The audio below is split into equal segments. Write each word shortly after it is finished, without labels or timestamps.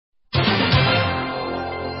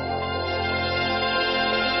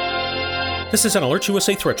This is an Alert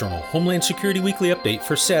USA Threat Journal Homeland Security Weekly Update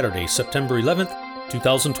for Saturday, September 11th,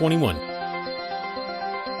 2021.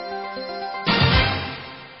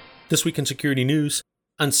 This week in security news.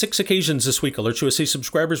 On 6 occasions this week, Alert USA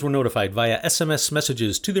subscribers were notified via SMS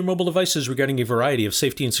messages to their mobile devices regarding a variety of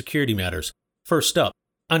safety and security matters. First up,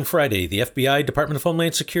 on Friday, the FBI, Department of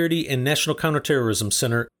Homeland Security, and National Counterterrorism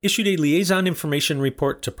Center issued a liaison information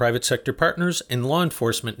report to private sector partners and law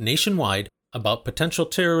enforcement nationwide about potential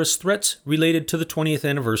terrorist threats related to the 20th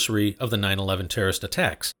anniversary of the 9/11 terrorist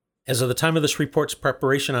attacks. As of the time of this report's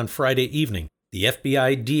preparation on Friday evening, the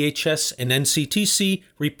FBI, DHS, and NCTC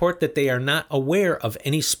report that they are not aware of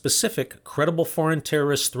any specific credible foreign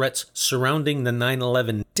terrorist threats surrounding the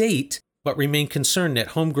 9/11 date, but remain concerned that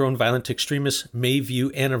homegrown violent extremists may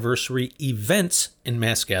view anniversary events and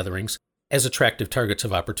mass gatherings as attractive targets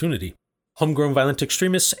of opportunity. Homegrown violent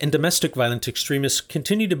extremists and domestic violent extremists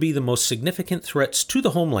continue to be the most significant threats to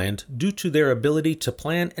the homeland due to their ability to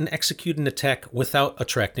plan and execute an attack without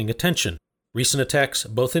attracting attention. Recent attacks,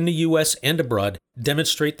 both in the U.S. and abroad,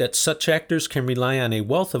 demonstrate that such actors can rely on a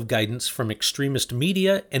wealth of guidance from extremist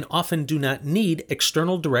media and often do not need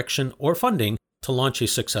external direction or funding to launch a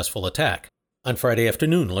successful attack. On Friday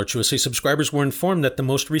afternoon, Alert USA subscribers were informed that the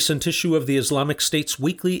most recent issue of the Islamic State's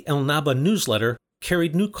weekly El Naba newsletter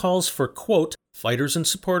carried new calls for, quote, fighters and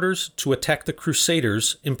supporters to attack the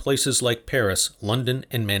Crusaders in places like Paris, London,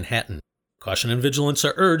 and Manhattan. Caution and vigilance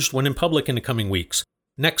are urged when in public in the coming weeks.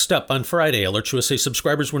 Next up, on Friday, Alert USA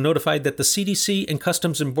subscribers were notified that the CDC and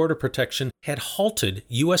Customs and Border Protection had halted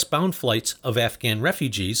U.S.-bound flights of Afghan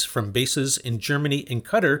refugees from bases in Germany and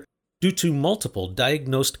Qatar due to multiple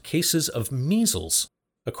diagnosed cases of measles.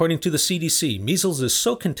 According to the CDC, measles is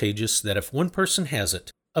so contagious that if one person has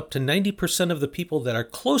it, up to 90% of the people that are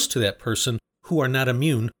close to that person who are not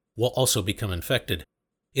immune will also become infected.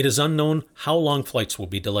 It is unknown how long flights will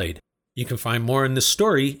be delayed. You can find more on this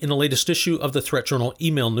story in the latest issue of the Threat Journal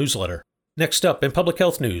email newsletter. Next up, in public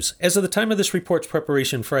health news, as of the time of this report's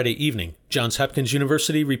preparation Friday evening, Johns Hopkins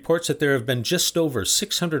University reports that there have been just over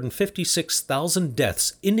 656,000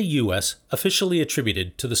 deaths in the U.S. officially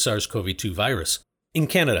attributed to the SARS-CoV-2 virus. In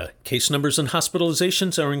Canada, case numbers and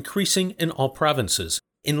hospitalizations are increasing in all provinces.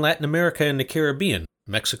 In Latin America and the Caribbean,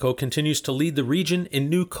 Mexico continues to lead the region in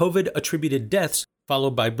new COVID-attributed deaths,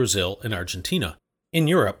 followed by Brazil and Argentina. In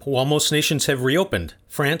Europe, while most nations have reopened,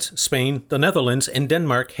 France, Spain, the Netherlands, and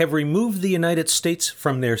Denmark have removed the United States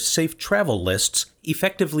from their safe travel lists,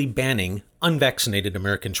 effectively banning unvaccinated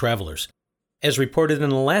American travelers. As reported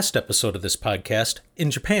in the last episode of this podcast,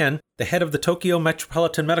 in Japan, the head of the Tokyo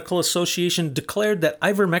Metropolitan Medical Association declared that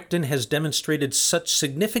ivermectin has demonstrated such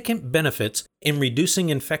significant benefits in reducing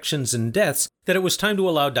infections and deaths that it was time to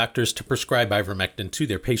allow doctors to prescribe ivermectin to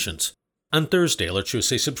their patients. On Thursday, Alert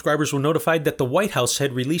USA subscribers were notified that the White House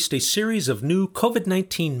had released a series of new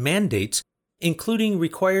COVID-19 mandates, including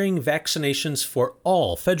requiring vaccinations for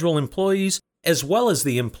all federal employees as well as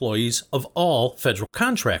the employees of all federal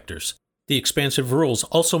contractors. The expansive rules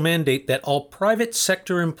also mandate that all private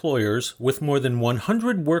sector employers with more than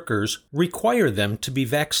 100 workers require them to be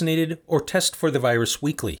vaccinated or test for the virus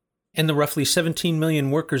weekly. And the roughly 17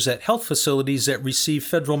 million workers at health facilities that receive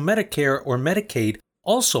federal Medicare or Medicaid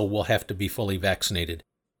also will have to be fully vaccinated.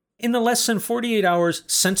 In the less than 48 hours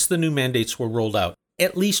since the new mandates were rolled out,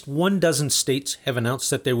 at least 12 states have announced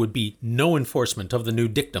that there would be no enforcement of the new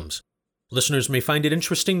dictums. Listeners may find it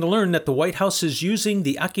interesting to learn that the White House is using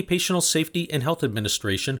the Occupational Safety and Health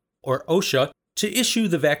Administration, or OSHA, to issue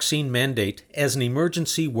the vaccine mandate as an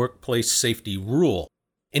emergency workplace safety rule.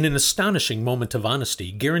 In an astonishing moment of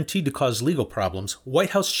honesty, guaranteed to cause legal problems,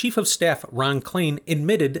 White House Chief of Staff Ron Klain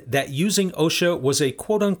admitted that using OSHA was a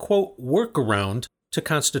quote-unquote workaround to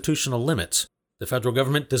constitutional limits. The federal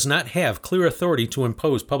government does not have clear authority to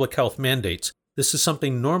impose public health mandates. This is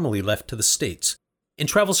something normally left to the states. In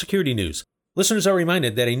travel security news, listeners are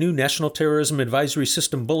reminded that a new National Terrorism Advisory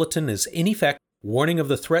System bulletin is in effect, warning of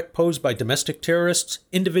the threat posed by domestic terrorists,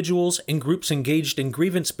 individuals, and groups engaged in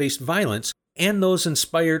grievance-based violence, and those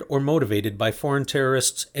inspired or motivated by foreign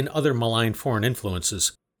terrorists and other malign foreign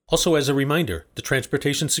influences. Also, as a reminder, the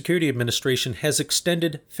Transportation Security Administration has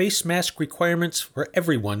extended face mask requirements for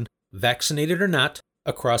everyone, vaccinated or not,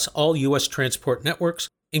 across all U.S. transport networks,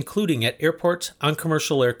 including at airports, on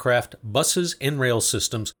commercial aircraft, buses, and rail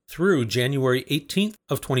systems through January 18th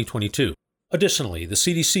of 2022. Additionally, the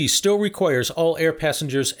CDC still requires all air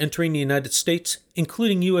passengers entering the United States,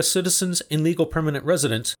 including U.S. citizens and legal permanent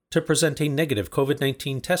residents, to present a negative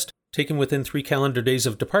COVID-19 test taken within 3 calendar days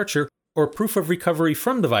of departure or proof of recovery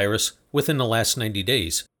from the virus within the last 90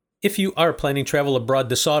 days. If you are planning travel abroad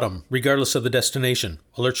this autumn, regardless of the destination,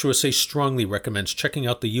 AlertsUSA strongly recommends checking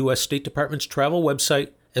out the U.S. State Department's travel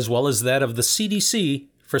website as well as that of the CDC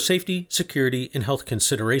for safety, security, and health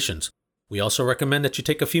considerations. We also recommend that you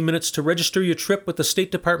take a few minutes to register your trip with the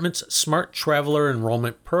State Department's Smart Traveler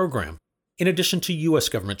Enrollment Program. In addition to U.S.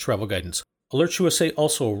 government travel guidance, AlertsUSA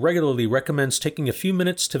also regularly recommends taking a few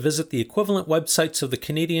minutes to visit the equivalent websites of the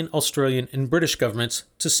Canadian, Australian, and British governments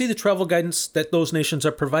to see the travel guidance that those nations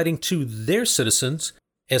are providing to their citizens,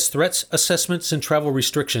 as threats, assessments, and travel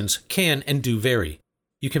restrictions can and do vary.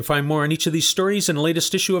 You can find more on each of these stories in the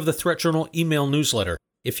latest issue of the Threat Journal email newsletter.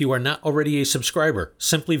 If you are not already a subscriber,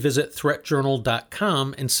 simply visit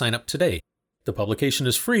threatjournal.com and sign up today. The publication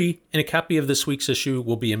is free, and a copy of this week's issue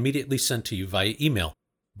will be immediately sent to you via email.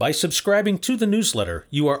 By subscribing to the newsletter,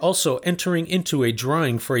 you are also entering into a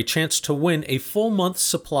drawing for a chance to win a full month's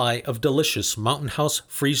supply of delicious Mountain House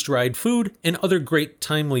freeze-dried food and other great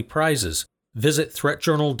timely prizes. Visit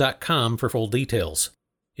threatjournal.com for full details.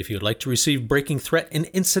 If you would like to receive breaking threat and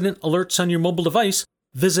incident alerts on your mobile device,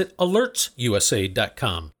 visit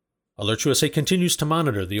alertsusa.com. AlertsUSA continues to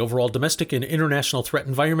monitor the overall domestic and international threat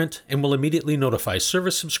environment and will immediately notify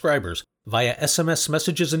service subscribers via SMS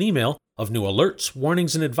messages and email of new alerts,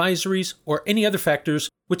 warnings, and advisories, or any other factors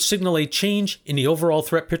which signal a change in the overall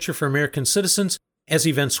threat picture for American citizens as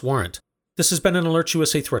events warrant. This has been an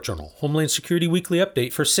AlertsUSA Threat Journal Homeland Security Weekly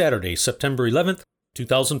Update for Saturday, September 11th,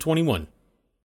 2021.